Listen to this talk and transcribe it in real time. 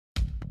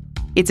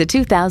It's a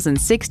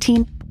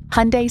 2016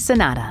 Hyundai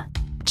Sonata.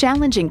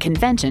 Challenging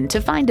convention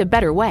to find a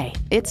better way,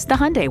 it's the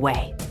Hyundai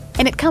way.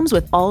 And it comes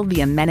with all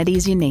the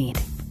amenities you need.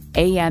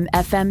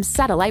 AM/FM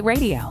satellite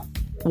radio,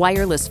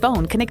 wireless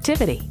phone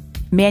connectivity,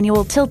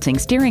 manual tilting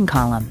steering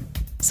column,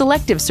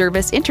 selective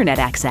service internet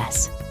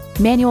access,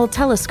 manual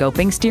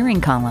telescoping steering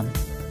column,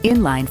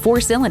 inline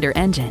 4-cylinder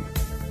engine,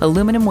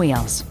 aluminum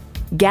wheels,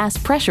 gas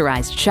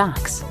pressurized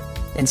shocks,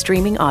 and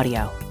streaming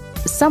audio.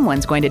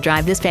 Someone's going to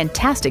drive this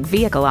fantastic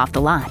vehicle off the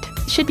lot.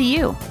 Should be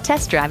you.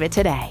 Test drive it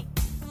today.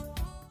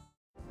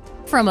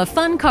 From a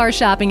fun car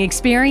shopping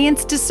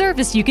experience to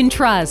service you can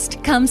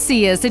trust, come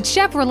see us at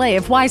Chevrolet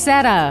of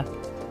Wayzata.